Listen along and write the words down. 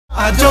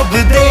আজব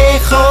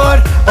দেশৰ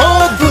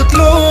অদ্ভুত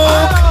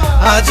লোক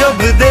আজব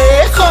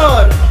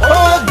দেশৰ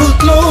অদ্ভুত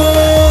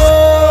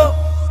লোক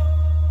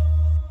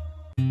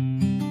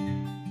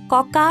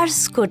ককাৰ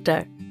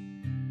স্কুটাৰ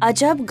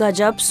আজব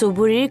গজব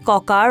সুবুৰীৰ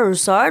ককাৰ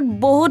ওচৰত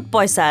বহুত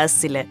পইচা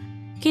আছিলে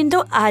কিন্তু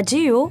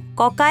আজিও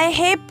ককাই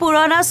সেই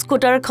পুৰণা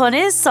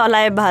স্কুটাৰখনে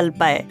চলাই ভাল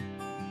পায়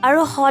আৰু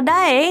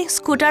সদায়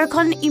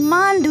স্কুটাৰখন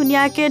ইমান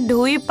ধুনীয়াকৈ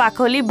ধুই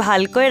পাখলি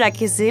ভালকৈ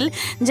ৰাখিছিল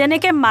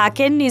যেনেকে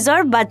মাকে নিজৰ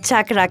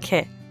বাচ্চাক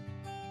ৰাখে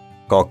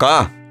ককা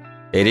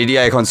এৰি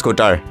দিয়া এখন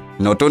স্কুটাৰ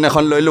নতুন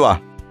এখন লৈ লোৱা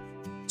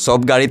সব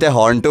গাড়ীতে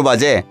হৰ্ণটো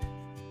বাজে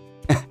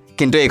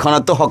কিন্তু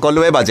এইখনততো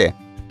সকলোৱে বাজে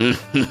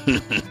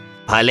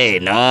ভালে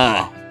ন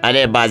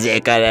আৰে বাজে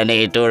কাৰণে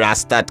তো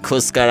ৰাস্তাত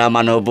খুচকাৰা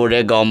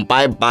মানুহবোৰে গম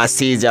পাই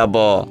বাসি যাব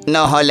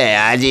নহলে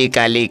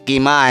আজিকালি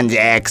কিমান যে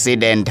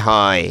এক্সিডেন্ট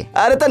হয়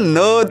আরে তা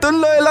নতুন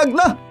লৈ লগ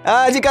ন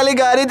আজিকালি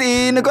গাড়ীত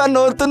ইনকা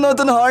নতুন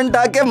নতুন হৰ্ণ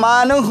থাকে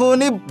মানুহ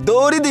শুনি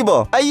দৌৰি দিব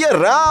আইয়ে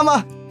ৰামা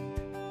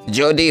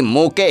যদি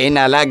মুকে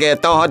নালাগে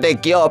তহঁতে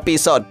কিয়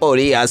পিছত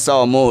পৰি আছ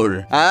মোৰ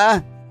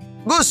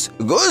গুছ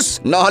গুছ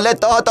নহলে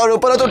তহঁতৰ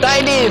ওপৰত উঠাই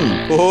দিম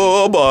ও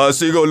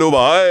বাসি গলো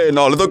ভাই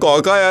নহলে তো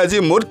ককাই আজি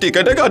মোৰ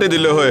টিকেটে কাটি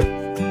দিলে হয়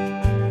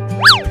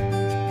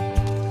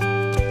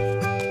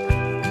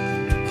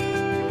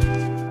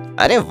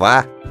আৰে বাহ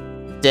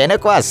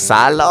তেনেকুৱা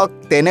চালক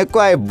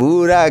তেনেকুৱাই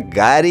বুঢ়া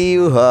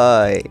গাড়ীও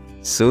হয়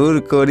চুৰ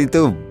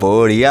কৰিতো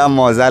বঢ়িয়া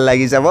মজা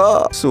লাগি যাব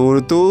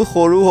চুৰটো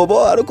সৰু হ'ব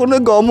আৰু কোনো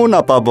গমো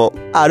নাপাব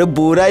আৰু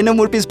বুঢ়াইনো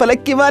মোৰ পিছফালে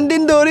কিমান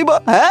দিন দৌৰিব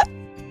হা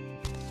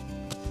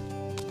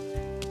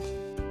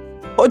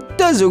সত্য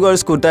যুগৰ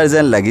স্কুটাৰ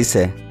যেন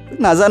লাগিছে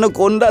নাজানো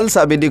কোনডাল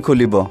চাবি দি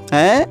খুলিব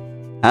হে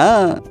হা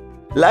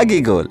লাগি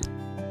গ'ল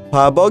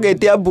ভাবক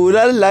এতিয়া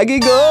বুঢ়াৰ লাগি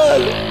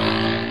গ'ল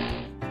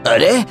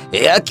আৰে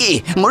এয়া কি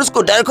মোৰ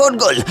স্কুটাৰ ক'ত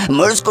গ'ল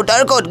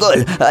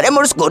আৰে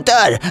মোৰ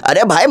স্কুটাৰ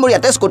আৰে ভাই মোৰ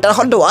ইয়াতে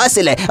স্কুটাৰখন ধোৱা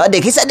আছিলে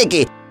দেখিছা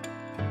নেকি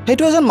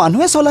সেইটো এজন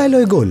মানুহে চলাই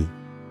লৈ গ'ল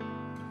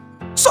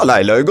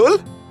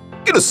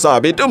কিন্তু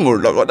চাবিটো মোৰ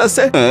লগত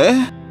আছে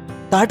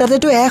তাৰ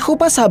তাতেতো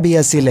এসোপা চাবি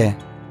আছিলে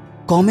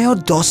কমেও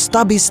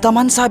 10টা 20টা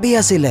মান চাবি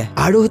আছিলে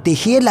আৰু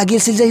দেখিয়ে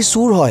লাগিছিল যে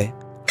চুৰ হয়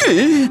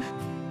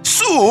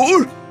চুৰ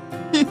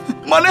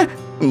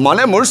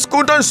মানে মোৰ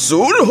স্কুটাৰ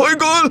চুৰ হৈ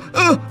গ'ল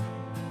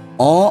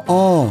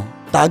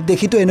তাক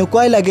দেখিতো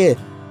এনেকুৱাই লাগে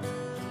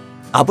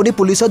আপুনি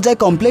পুলিচত যাই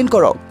কমপ্লেইন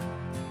কৰক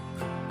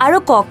আৰু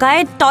ককাই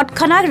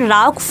তৎক্ষণাত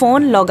ৰাওক ফোন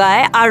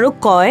লগায় আৰু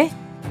কয়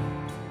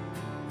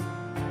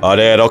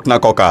আৰে ৰক না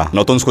ককা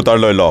নতুন স্কুটাৰ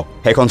লৈ ল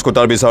সেইখন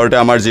স্কুটাৰ বিচাৰোতে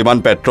আমাৰ যিমান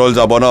পেট্ৰল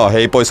যাব ন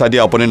সেই পইচা দি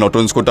আপুনি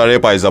নতুন স্কুটাৰে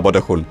পাই যাব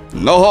দেখোন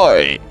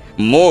নহয়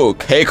মোক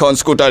সেইখন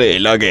স্কুটাৰে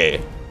লাগে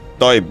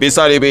তই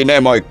বিচাৰিবি নে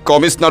মই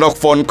কমিশনাৰক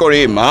ফোন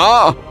কৰিম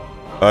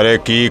আৰে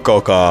কি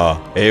ককা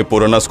এই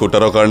পুৰণা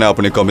স্কুটাৰৰ কাৰণে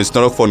আপুনি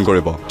কমিশনাৰক ফোন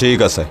কৰিব ঠিক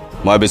আছে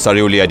মই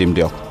বিচাৰি উলিয়াই দিম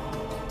দিয়ক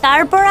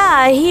তাৰ পৰা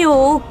আহিও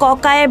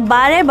ককাই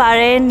বাৰে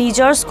বাৰে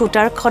নিজৰ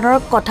স্কুটাৰখনৰ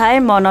কথাই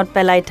মনত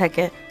পেলাই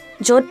থাকে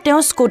য'ত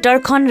তেওঁ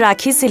স্কুটাৰখন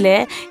ৰাখিছিলে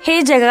সেই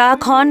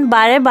জেগাখন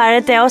বাৰে বাৰে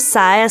তেওঁ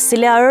চাই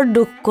আছিলে আৰু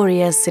দুখ কৰি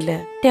আছিলে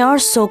তেওঁৰ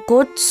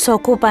চকুত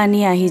চকু পানী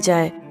আহি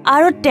যায়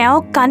আৰু তেওঁ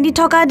কান্দি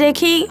থকা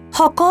দেখি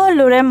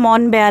সকলোৰে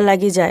মন বেয়া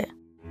লাগি যায়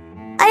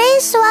আৰে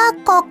চোৱা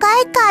ককাই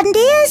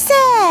কান্দি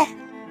আছে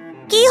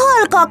কি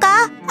হল ককা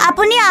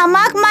আপুনি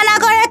আমাক মানা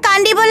কৰে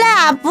কান্দিবলৈ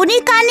আপুনি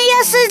কান্দি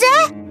আছে যে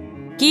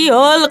কি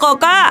হল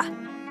ককা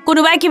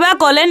কোনোবাই কিবা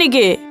ক'লে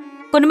নেকি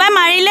কোনোবাই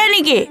মাৰিলে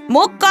নেকি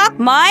মোক কক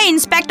মই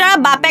ইন্সপেক্টৰৰ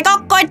বাপেকক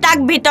কৈ তাক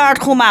ভিতৰত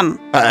খুমাম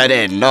আৰে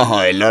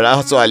নহয় লৰা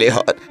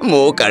ছোৱালীহঁত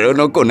মোক আৰু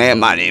কোনে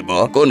মাৰিব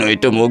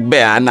কোনেওতো মোক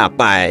বেয়া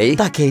নাপায়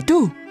তাকেইতো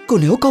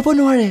কোনেও ক'ব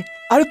নোৱাৰে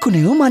আৰু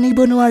কোনেও মানিব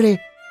নোৱাৰে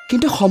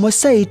কিন্তু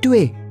সমস্যা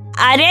এইটোৱে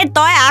আৰে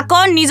তই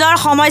আকৌ নিজৰ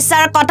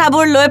সমস্যাৰ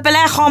কথাবোৰ লৈ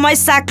পেলাই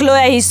সমস্যাক লৈ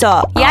আহিছ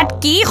ইয়াত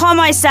কি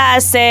সমস্যা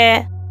আছে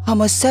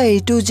সমস্যা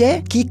এইটো যে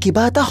কি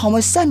কিবা এটা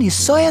সমস্যা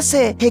নিশ্চয়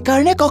আছে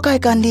সেইকাৰণে ককাই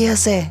কান্দি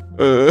আছে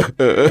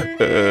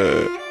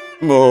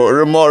মোৰ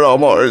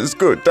মৰমৰ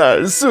স্কুটাৰ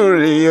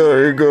চুৰি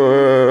হৈ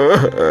গ'ল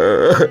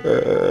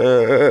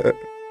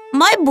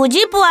মই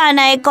বুজি পোৱা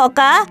নাই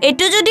ককা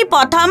এটো যদি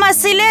প্ৰথম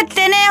আছিলে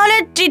তেনেহলে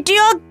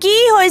তৃতীয় কি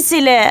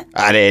হৈছিলে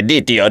আৰে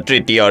দ্বিতীয়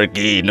তৃতীয়ৰ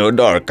কিনো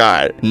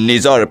দৰকাৰ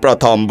নিজৰ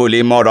প্ৰথম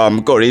বুলি মৰম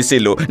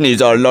কৰিছিলো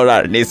নিজৰ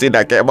লৰাৰ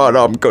নিচিনাকে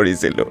মৰম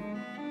কৰিছিলো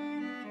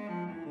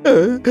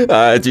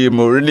আজি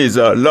মোৰ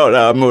নিজৰ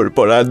লৰা মোৰ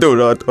পৰা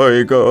দূৰত হৈ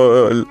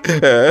গ'ল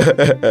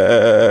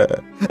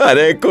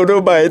আৰে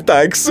কোনোবাই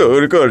তাক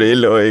চুৰ কৰি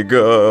লৈ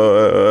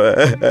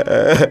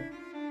গ'ল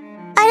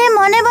আৰে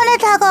মনে মনে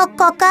থাকক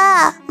ককা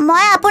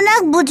মই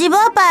আপোনাক বুজিব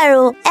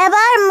পাৰো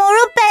এবাৰ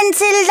মোৰো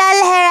পেন্সিলডাল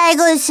হেৰাই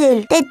গৈছিল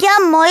তেতিয়া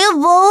ময়ো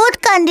বহুত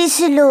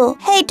কান্দিছিলো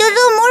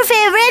সেইটোতো মোৰ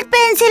ফেভাৰিট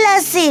পেন্সিল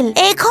আছিল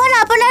এইখন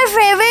আপোনাৰ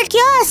ফেভাৰিট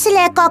কিয়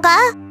আছিলে ককা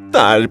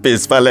তাৰ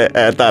পিছফালে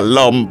এটা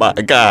লম্বা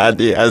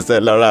গাড়ী আছে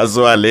ল'ৰা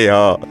ছোৱালী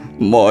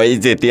মই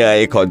যেতিয়া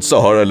এখন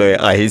চহৰলৈ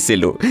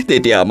আহিছিলোঁ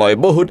তেতিয়া মই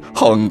বহুত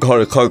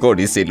সংঘৰ্ষ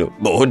কৰিছিলোঁ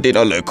বহুত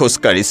দিনলৈ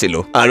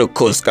খোজকাঢ়িছিলোঁ আৰু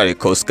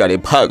খোজকাঢ়ি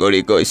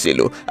ভাগৰি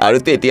গৈছিলোঁ আৰু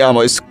তেতিয়া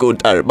মই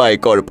স্কুটাৰ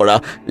বাইকৰ পৰা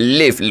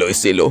লিফ্ট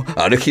লৈছিলোঁ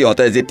আৰু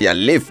সিহঁতে যেতিয়া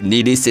লিফ্ট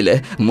নিদিছিলে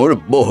মোৰ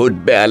বহুত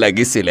বেয়া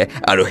লাগিছিলে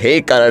আৰু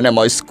সেইকাৰণে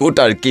মই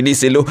স্কুটাৰ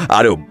কিনিছিলোঁ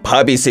আৰু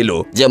ভাবিছিলোঁ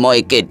যে মই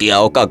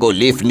কেতিয়াও কাকো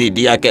লিফ্ট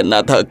নিদিয়াকে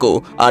নাথাকোঁ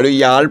আৰু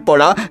ইয়াৰ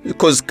পৰা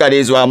খোজকাঢ়ি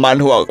যোৱা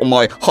মানুহক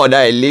মই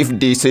সদায় লিফ্ট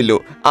দিছিলোঁ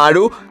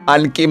আৰু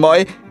আনকি মই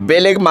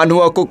বেলেগ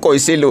মানুহকো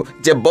কৈছিলোঁ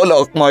যে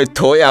বলক মই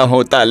থৈ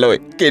আহোঁ তালৈ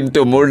কিন্তু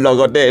মোৰ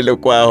লগতে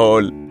এনেকুৱা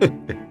হ'ল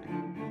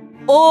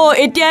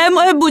এতিয়াই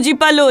মই বুজি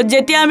পালো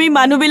যেতিয়া আমি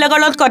মানুহবিলাকৰ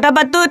লগত কথা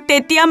পাতো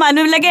তেতিয়া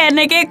মানুহবিলাকে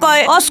এনেকে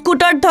কয়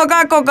স্কুটাৰ থকা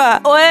ককা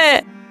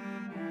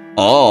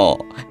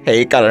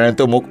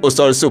সেইকাৰণেতো মোক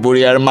ওচৰ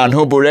চুবুৰীয়াৰ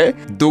মানুহবোৰে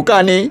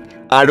দোকানী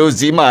আৰু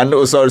যিমান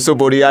ওচৰ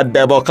চুবুৰীয়াত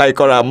ব্যৱসায়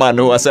কৰা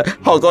মানুহ আছে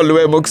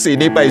সকলোৱে মোক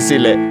চিনি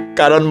পাইছিলে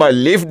কাৰণ মই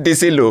লিফ্ট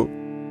দিছিলোঁ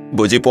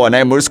বুজি পোৱা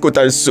নাই মোৰ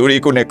স্কুটাৰ চুৰি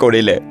কোনে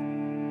কৰিলে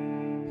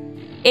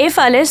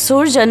এইফালে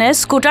চুৰজনে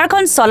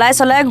স্কুটাৰখন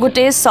চলাই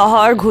গোটেই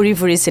চহৰ ঘূৰি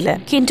ফুৰিছিলে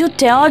কিন্তু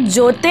তেওঁ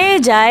য'তে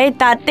যায়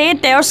তাতে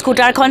তেওঁৰ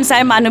স্কুটাৰখন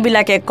চাই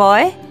মানুহবিলাকে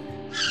কয়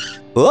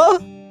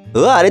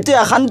আৰেতো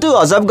এখানতো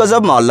অজব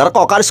গজব মহল্লাৰ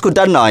ককাৰ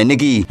স্কুটাৰ নহয়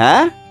নেকি হা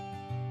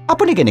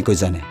আপুনি কেনেকৈ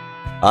জানে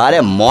আৰে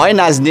মই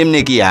নাজনিম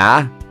নেকি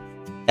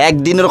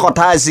একদিনৰ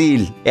কথা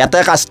আছিল এটা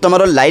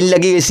কাষ্টমাৰৰ লাইন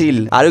লাগি গৈছিল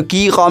আৰু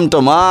কি কম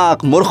তোমাক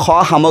মোৰ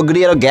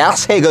সামগ্ৰী আৰু গেছ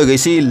শেষ হৈ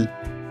গৈছিল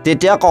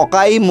তেতিয়া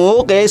ককাই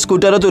মোক এই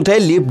স্কুটাৰত উঠাই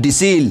লিফ্ট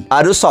দিছিল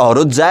আৰু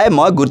চহৰত যায়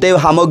মই গোটেই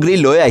সামগ্ৰী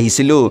লৈ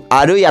আহিছিলোঁ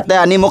আৰু ইয়াতে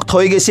আনি মোক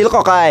থৈ গৈছিল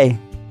ককাই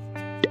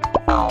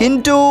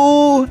কিন্তু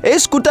এই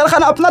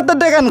স্কুটাৰখন আপোনাৰ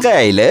তাতে কেনেকৈ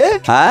আহিলে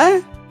হা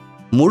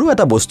মোৰো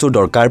এটা বস্তুৰ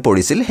দৰকাৰ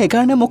পৰিছিল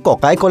সেইকাৰণে মোক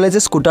ককাই ক'লে যে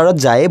স্কুটাৰত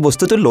যায়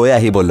বস্তুটো লৈ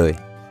আহিবলৈ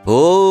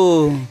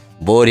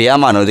বঢ়িয়া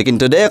মানুহ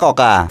কিন্তু দেই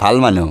ককা ভাল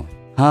মানুহ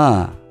হা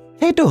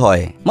সেইটো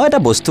হয় মই এটা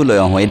বস্তু লৈ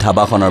আহোঁ এই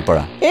ধাবাখনৰ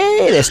পৰা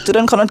এই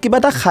ৰেষ্টুৰেণ্টখনত কিবা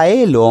এটা খাই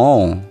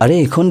লওঁ আৰে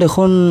এইখন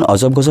দেখোন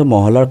অজব গজব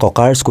মহলাৰ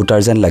ককাৰ স্কুটাৰ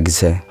যেন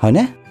লাগিছে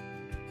হয়নে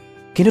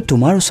কিন্তু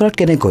তোমাৰ ওচৰত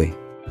কেনেকৈ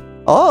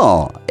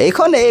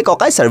এইখন এই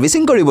ককাই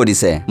ছাৰ্ভিচিং কৰিব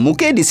দিছে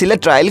মোকেই দিছিলে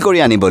ট্ৰায়েল কৰি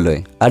আনিবলৈ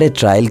আৰে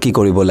ট্ৰায়েল কি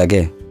কৰিব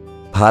লাগে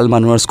ভাল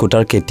মানুহৰ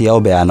স্কুটাৰ কেতিয়াও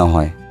বেয়া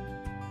নহয়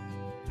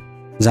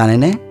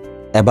জানেনে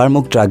এবাৰ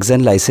মোক ড্ৰাগছ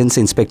এণ্ড লাইচেন্স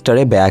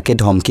ইনস্পেক্টৰে বেয়াকৈ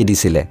ধমকি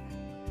দিছিলে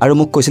আৰু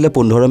মোক কৈছিলে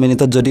 15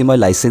 মিনিটত যদি মই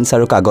লাইচেন্স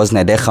আৰু কাগজ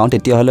নেদেখাওঁ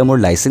তেতিয়াহ'লে মোৰ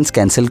লাইচেন্স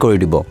কেনচেল কৰি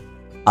দিব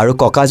আৰু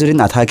ককা যদি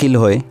নাথাকিল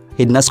হয়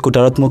সিদিনা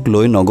স্কুটাৰত মোক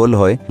লৈ নগ'ল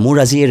হয় মোৰ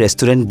আজি এই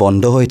ৰেষ্টুৰেণ্ট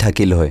বন্ধ হৈ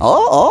থাকিল হয়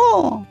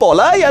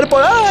পলাই ইয়াৰ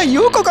পৰা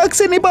ককাক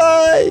চিনি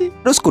পায়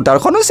আৰু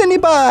স্কুটাৰখনো চিনি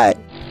পায়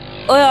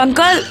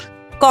আংকল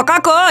ককা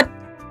ক'ত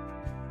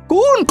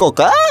কোন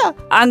ককা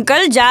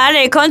আংকল যাৰ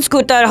এখন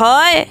স্কুটাৰ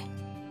হয়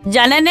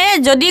জানেনে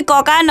যদি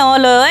ককা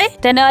নলয়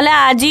তেনেহ'লে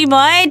আজি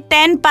মই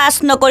 10 পাছ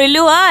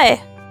নকৰিলোঁ হয়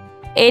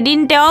এদিন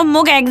তেওঁ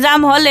মোক এক্সাম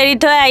হল এৰি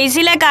থৈ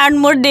আহিছিলে কাৰণ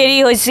মোৰ দেৰি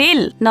হৈছিল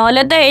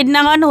নহ'লেতো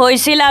সেইদিনাখন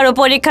হৈছিল আৰু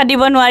পৰীক্ষা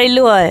দিব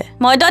নোৱাৰিলোঁ হয়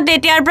মইতো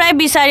তেতিয়াৰ পৰাই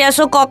বিচাৰি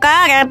আছোঁ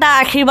ককাক এটা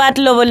আশীৰ্বাদ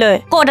ল'বলৈ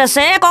ক'ত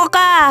আছে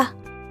ককা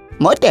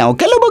মই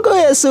তেওঁকে ল'ব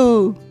গৈ আছোঁ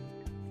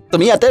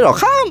তুমি ইয়াতে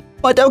ৰখাম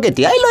মই তেওঁক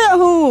এতিয়াই লৈ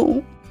আহোঁ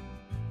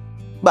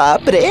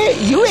বাপৰে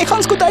এখন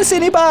স্কুটাৰ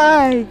চিনি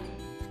পায়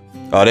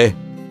আৰে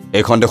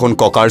এইখন দেখোন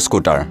ককাৰ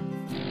স্কুটাৰ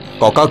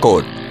ককা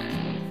ক'ত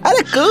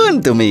আৰে কোন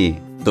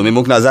তুমি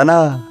মোক নাজানা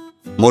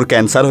মোৰ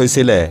কেঞ্চাৰ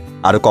হৈছিলে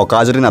আৰু ককা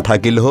যদি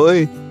নাথাকিল হয়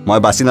মই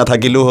বাচি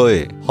নাথাকিলোঁ হয়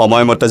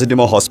সময়মতে যদি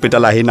মই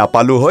হস্পিটেল আহি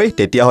নাপালোঁ হয়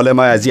তেতিয়াহ'লে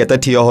মই আজি ইয়াতে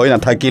থিয় হৈ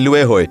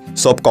নাথাকিলোৱে হয়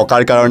চব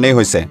ককাৰ কাৰণেই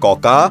হৈছে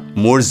ককা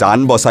মোৰ জান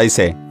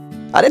বচাইছে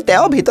আৰে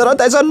তেওঁ ভিতৰত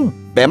এজন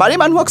বেমাৰী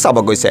মানুহক চাব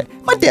গৈছে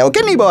মই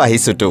তেওঁকে নিব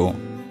আহিছোঁতো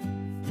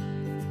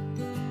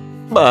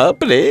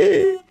বাপৰে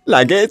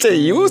লাগে যে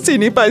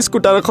চিনি পায়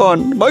স্কুটাৰখন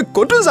মই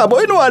ক'তো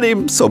যাবই নোৱাৰিম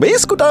চবেই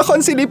স্কুটাৰখন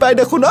চিনি পায়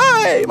দেখোন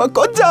মই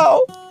ক'ত যাওঁ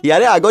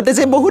ইয়াৰে আগতে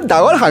যে বহুত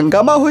ডাঙৰ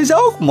হাংগামা হৈ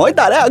যাওক মই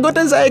তাৰে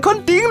আগতে যাই এখন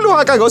টিং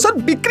লোহা কাগজত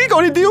বিক্ৰী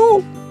কৰি দিওঁ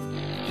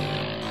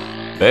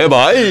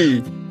ভাই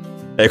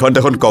এইখন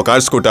দেখোন ককাৰ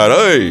স্কুটাৰ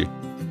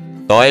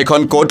তই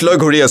এইখন ক'ত লৈ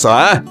ঘূৰি আছ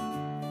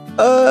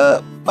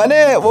মানে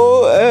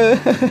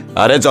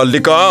আৰে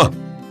জল্দি ক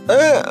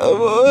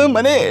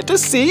মানে এইটো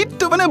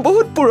চিটটো মানে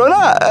বহুত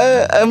পুৰণা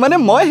মানে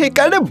মই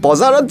সেইকাৰণে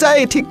বজাৰত যাই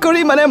ঠিক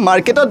কৰি মানে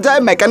মাৰ্কেটত যাই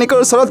মেকানিকৰ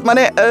ওচৰত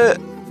মানে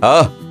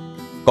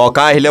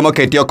ককা আহিলে মই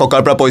কেতিয়াও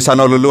ককাৰ পৰা পইচা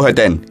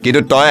নললোহেঁতেন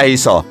কিন্তু তই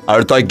আহিছ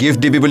আৰু তই গিফ্ট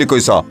দিবি বুলি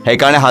কৈছ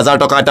সেইকাৰণে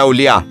 1000 টকা এটা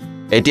উলিয়া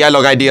এতিয়া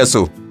লগাই দি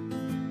আছোঁ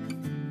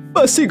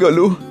বাচি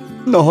গ'লো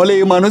নহ'লে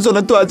এই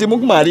মানুহজনেতো আজি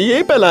মোক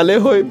মাৰিয়েই পেলালে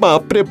হয়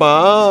বাপৰে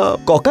বাপ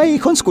ককাই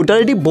এইখন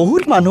স্কুটাৰেদি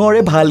বহুত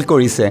মানুহৰে ভাল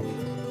কৰিছে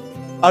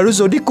আৰু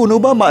যদি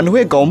কোনোবা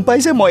মানুহে গম পাই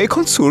যে মই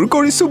এখন চুৰ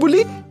কৰিছোঁ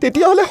বুলি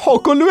তেতিয়াহ'লে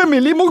সকলোৱে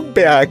মিলি মোক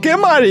বেয়াকে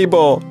মাৰিব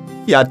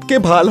ইয়াতকে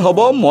ভাল হ'ব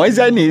মই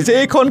যাই নিজে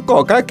এখন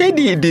ককাকে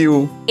দি দিওঁ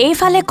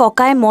এইফালে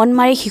ককাই মন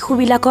মাৰি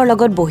শিশুবিলাকৰ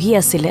লগত বহি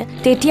আছিলে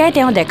তেতিয়াই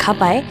তেওঁ দেখা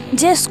পায়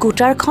যে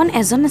স্কুটাৰখন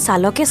এজন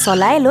চালকে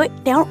চলাই লৈ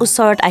তেওঁৰ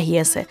ওচৰত আহি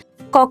আছে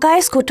ককাই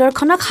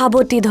স্কুটাৰখনক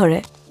সাবতি ধৰে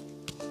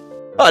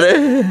আৰে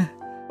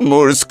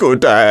মোৰ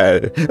স্কুটাৰ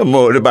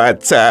মোৰ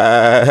বাচ্চা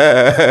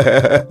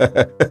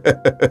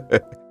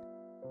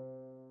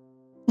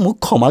মোক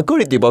ক্ষমা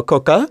কৰি দিব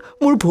ককা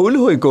মোৰ ভুল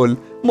হৈ গ'ল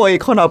মই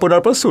এইখন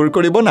আপোনাৰ পৰা চুৰ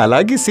কৰিব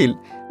নালাগিছিল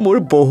মোৰ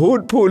বহুত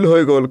ভুল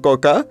হৈ গ'ল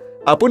ককা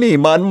আপুনি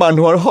ইমান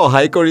মানুহৰ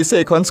সহায় কৰিছে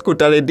এইখন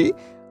স্কুটাৰেদি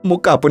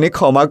মোক আপুনি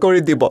ক্ষমা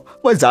কৰি দিব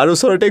মই যাৰ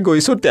ওচৰতে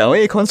গৈছোঁ তেওঁ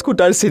এইখন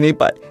স্কুটাৰ চিনি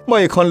পায় মই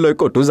এইখন লৈ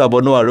ক'তো যাব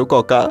নোৱাৰোঁ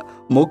ককা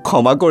মোক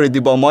ক্ষমা কৰি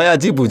দিব মই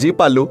আজি বুজি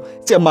পালোঁ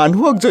যে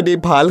মানুহক যদি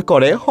ভাল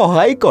কৰে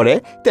সহায় কৰে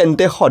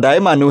তেন্তে সদায়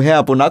মানুহে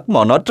আপোনাক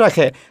মনত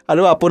ৰাখে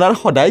আৰু আপোনাৰ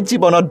সদায়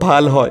জীৱনত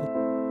ভাল হয়